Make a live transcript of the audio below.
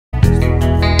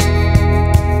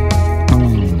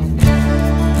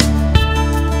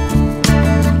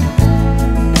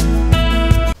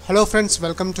Hello friends,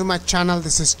 welcome to my channel.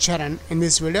 This is Charan. In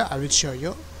this video I will show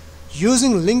you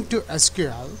using linq to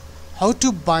SQL how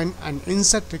to bind and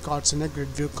insert records in a grid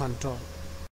view control.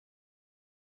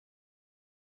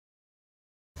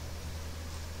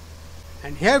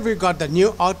 And here we got the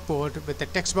new output with a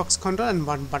text box control and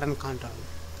one button control.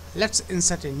 Let's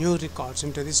insert a new records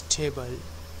into this table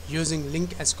using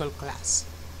linq SQL class.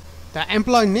 The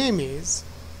employee name is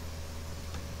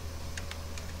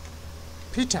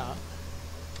Peter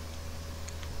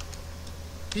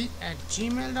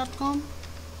p@gmail.com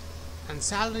and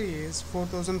salary is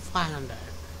 4,500,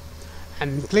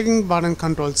 and clicking button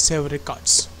control save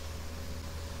records.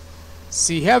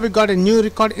 See, here we got a new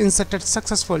record inserted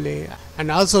successfully,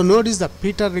 and also notice the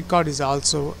Peter record is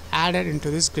also added into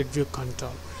this grid view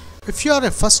control. If you are a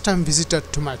first time visitor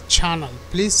to my channel,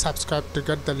 please subscribe to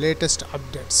get the latest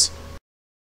updates.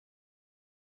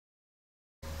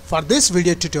 For this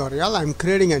video tutorial, I am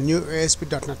creating a new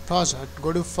ASP.NET project.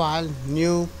 Go to File,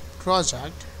 New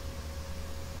Project,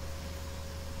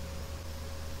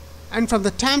 and from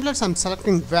the templates I am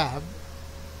selecting Web,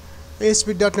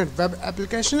 ASP.NET Web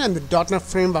Application and the .NET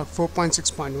Framework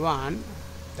 4.6.1.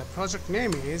 The project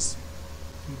name is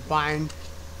Bind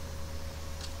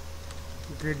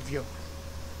Grid View.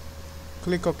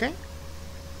 Click OK.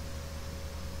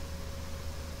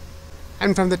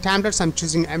 And from the templates I am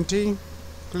choosing empty.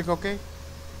 Click OK.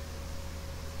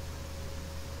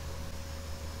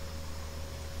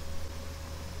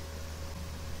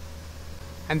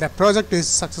 And the project is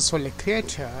successfully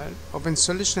created. Open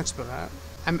Solution Explorer.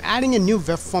 I'm adding a new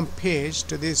web form page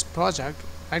to this project.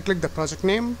 Right click the project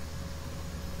name,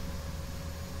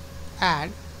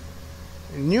 add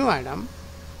a new item.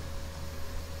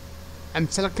 I'm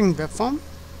selecting web form.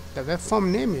 The web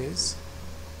form name is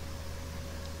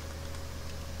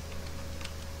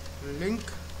linq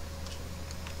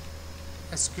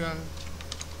SQL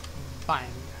bind.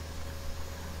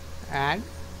 Add.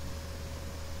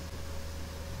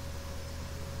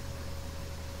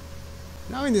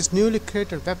 Now in this newly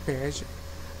created web page,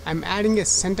 I'm adding a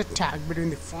center tag between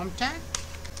the form tag,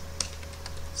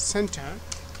 center,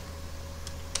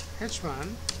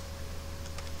 h1,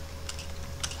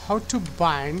 how to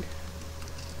bind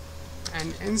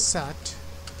and insert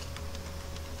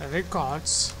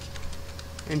records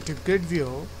into grid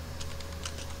view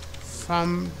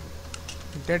from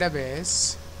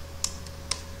database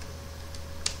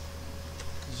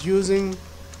using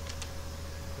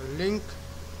linq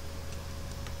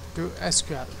to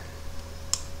SQL.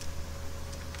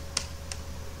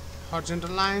 Horizontal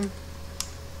line.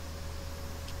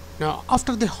 Now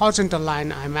after the horizontal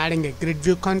line I am adding a grid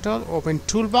view control. Open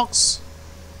toolbox.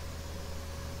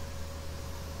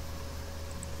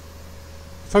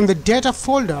 From the data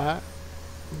folder,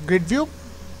 grid view,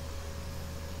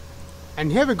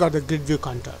 and here we got the grid view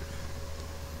control.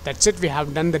 That's it, we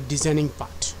have done the designing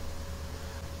part.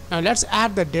 Now let's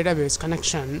add the database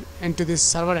connection into this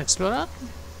server explorer.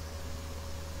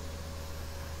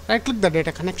 Right click the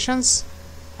data connections,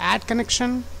 add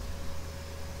connection.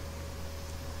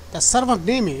 The server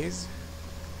name is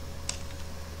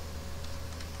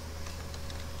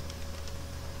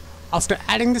after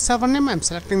adding the server name, I'm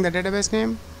selecting the database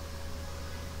name.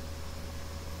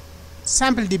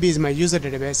 Sample DB is my user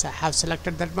database. I have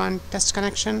selected that one. Test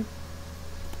connection.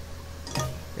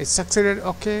 It succeeded.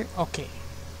 OK.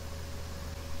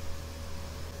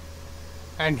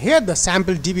 And here the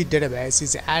sample DB database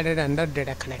is added under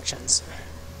data connections.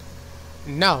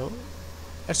 Now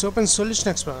let's open Solution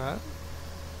Explorer.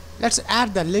 Let's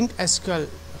add the linq SQL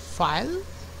file.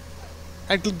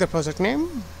 Right click the project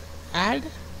name, add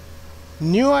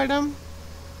new item.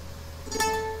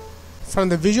 From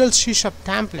the Visual C#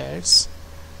 templates,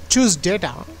 choose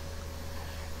data.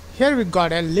 Here we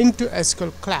got a linq to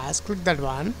SQL class. Click that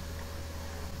one.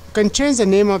 You can change the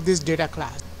name of this data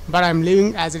class, but I'm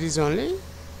leaving as it is only.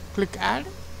 Click add,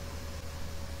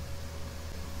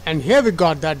 and here we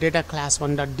got the data class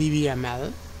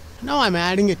 1.dbml. Now I'm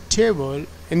adding a table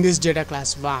in this data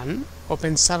class 1.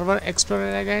 Open Server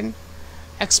Explorer again,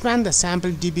 expand the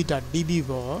sample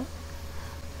db.dbo.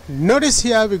 Notice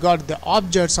here we got the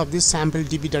objects of this sample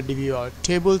db.dbo: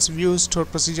 tables, views,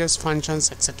 stored procedures,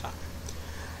 functions, etc.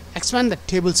 Expand the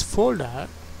tables folder.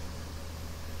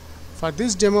 For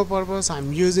this demo purpose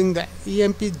I'm using the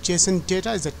emp JSON data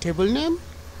as a table name.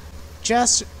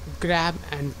 Just grab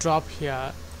and drop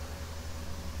here.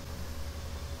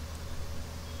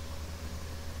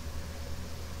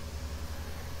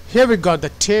 Here we got the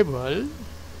table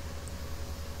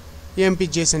emp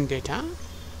JSON data.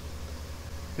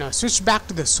 Now switch back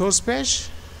to the source page.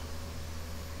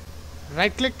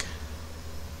 Right click,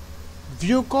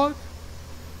 view code,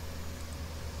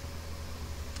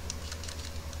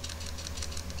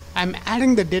 I'm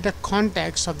adding the data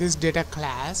context of this data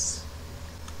class.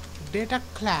 Data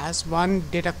class 1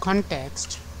 data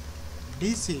context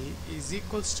DC is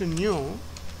equals to new.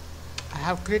 I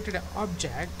have created an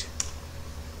object.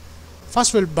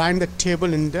 First we'll bind the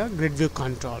table in the grid view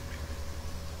control.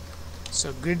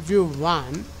 So grid view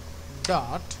 1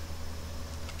 dot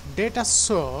data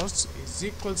source is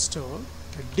equals to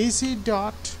DC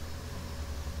dot,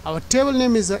 our table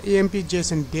name is the emp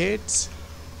json dates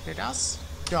datas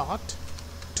dot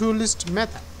toList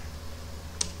method.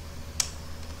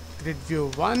 Grid view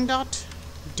 1 dot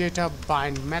data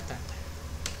bind method.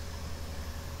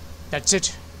 That's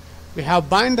it. We have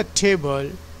bind the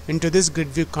table into this grid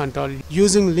view control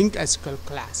using linq SQL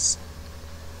class.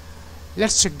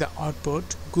 Let's check the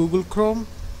output. Google Chrome.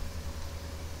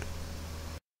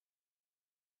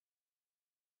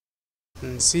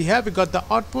 And see here we got the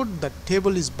output. The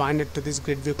table is binded to this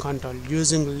grid view control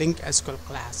using linq SQL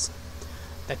class.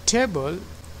 The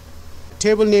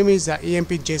table name is the emp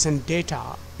json data,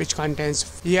 which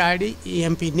contains EID,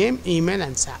 emp name, email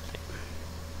and salary.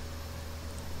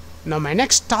 Now my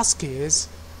next task is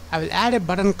I will add a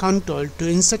button control to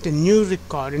insert a new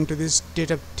record into this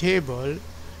data table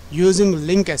using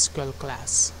linq SQL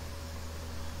class.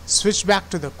 Switch back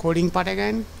to the coding part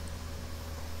again.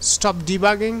 Stop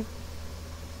debugging.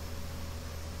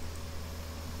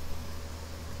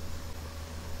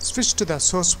 Switch to the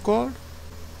source code.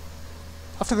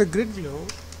 After the grid view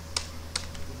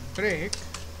break,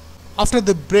 after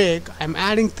the break, I'm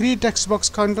adding 3 text box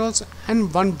controls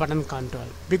and 1 button control,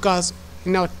 because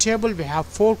in our table we have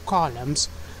 4 columns.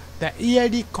 The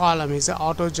EID column is the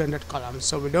auto generate column,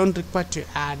 so we don't require to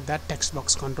add the text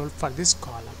box control for this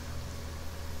column.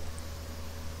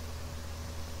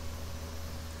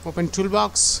 Open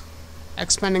toolbox,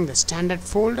 expanding the standard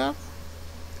folder,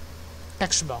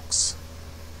 text box.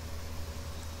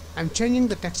 I'm changing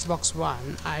the text box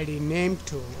 1 ID name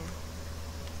to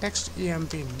text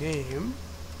emp name,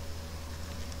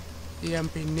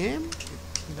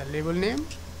 the label name.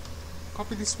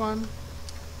 Copy this one,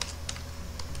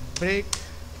 break.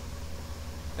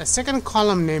 The second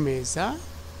column name is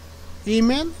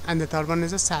email and the third one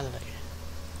is a salary.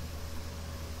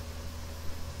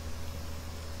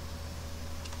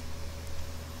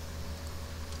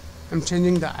 I'm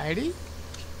changing the ID,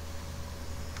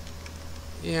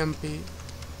 emp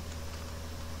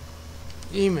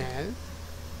email,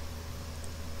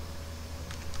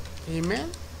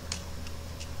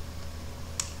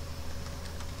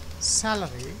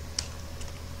 salary.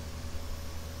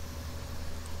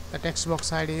 The text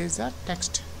box ID is the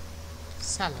text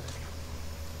salary.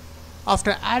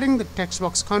 After adding the text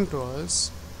box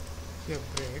controls, here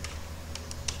break.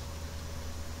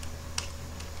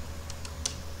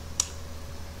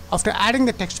 After adding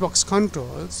the text box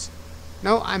controls,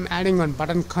 now I'm adding one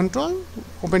button control.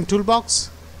 Open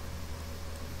toolbox,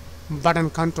 button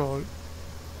control.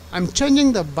 I'm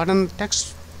changing the button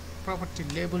text property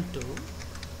label to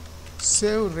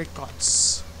save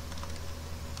records,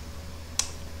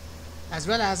 as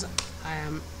well as I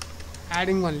am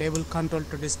adding one label control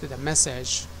to display the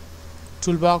message.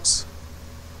 Toolbox,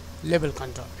 label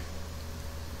control.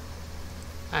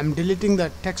 I'm deleting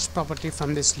the text property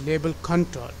from this label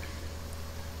control.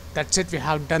 That's it, we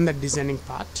have done the designing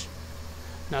part.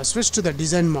 Now switch to the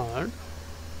design mode.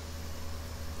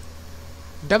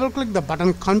 Double click the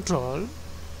button control.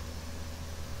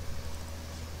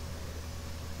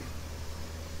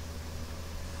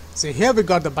 So here we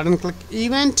got the button click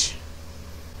event.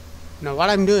 Now what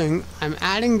I'm doing, I'm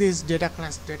adding this data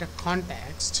class data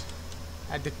context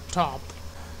at the top,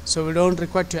 so we don't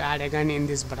require to add again in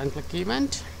this button click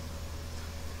event.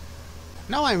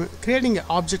 Now I'm creating an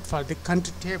object for the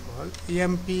country table,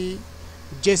 emp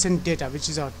json data, which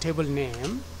is our table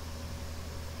name.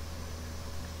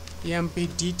 Emp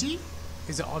dt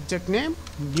is the object name.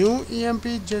 New emp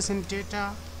json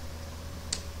data,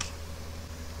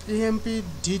 emp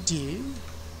dt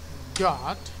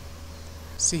dot.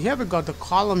 See here we got the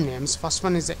column names. First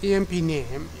one is the emp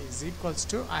name is equals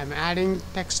to, I'm adding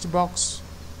text box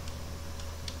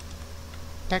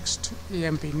text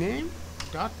emp name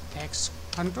dot text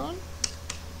control,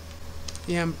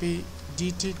 emp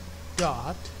dt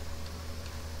dot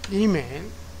email,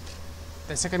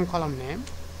 the second column name,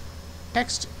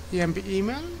 text emp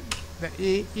email,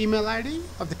 the email ID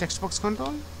of the text box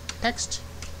control, text,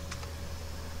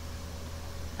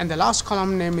 and the last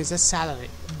column name is a salary.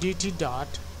 dt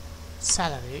dot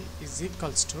salary is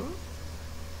equals to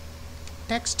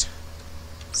text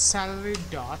salary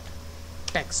dot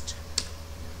text.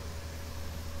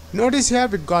 Notice here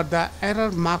we got the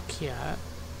error mark here.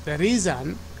 The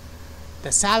reason,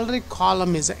 the salary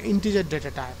column is an integer data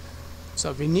type.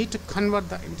 So we need to convert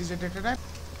the integer data type.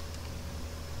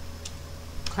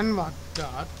 Convert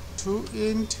dot to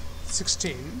int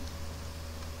 16.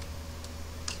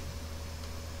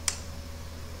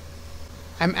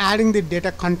 I'm adding the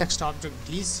data context object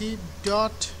dc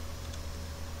dot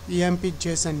emp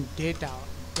json data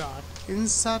dot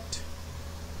insert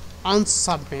on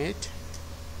submit.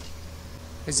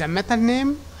 Is a method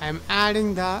name. I'm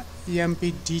adding the emp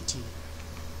dt,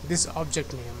 this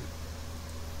object name.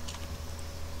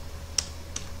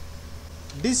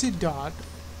 dc dot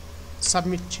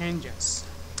submit changes.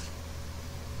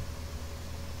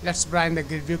 Let's bind the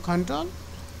grid view control.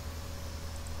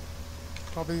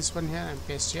 Copy this one here and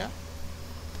paste here.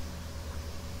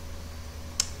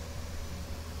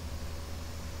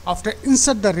 After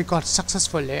insert the record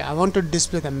successfully, I want to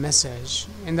display the message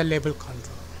in the label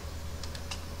control.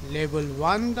 Label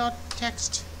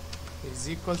 1.text is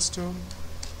equals to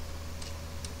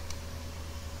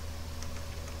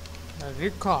the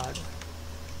record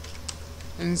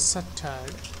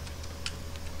inserted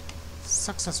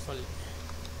successfully.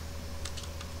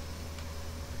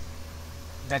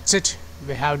 That's it.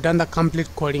 We have done the complete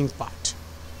coding part.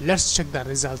 Let's check the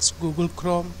results. Google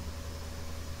Chrome.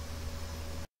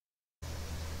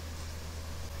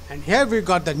 And here we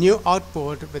got the new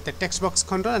output with the text box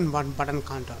control and one button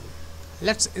control.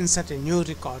 Let's insert a new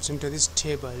records into this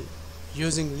table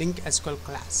using linq SQL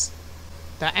class.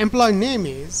 The employee name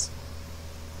is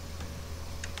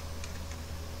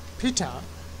Peter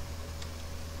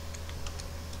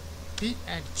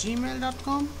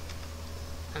p@gmail.com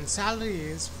and salary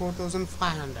is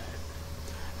 4,500.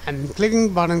 And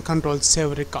clicking button control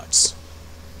save records.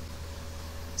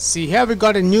 See, here we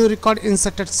got a new record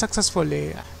inserted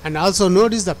successfully, and also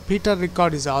notice the Peter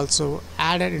record is also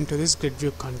added into this grid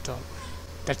view control.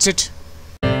 That's it.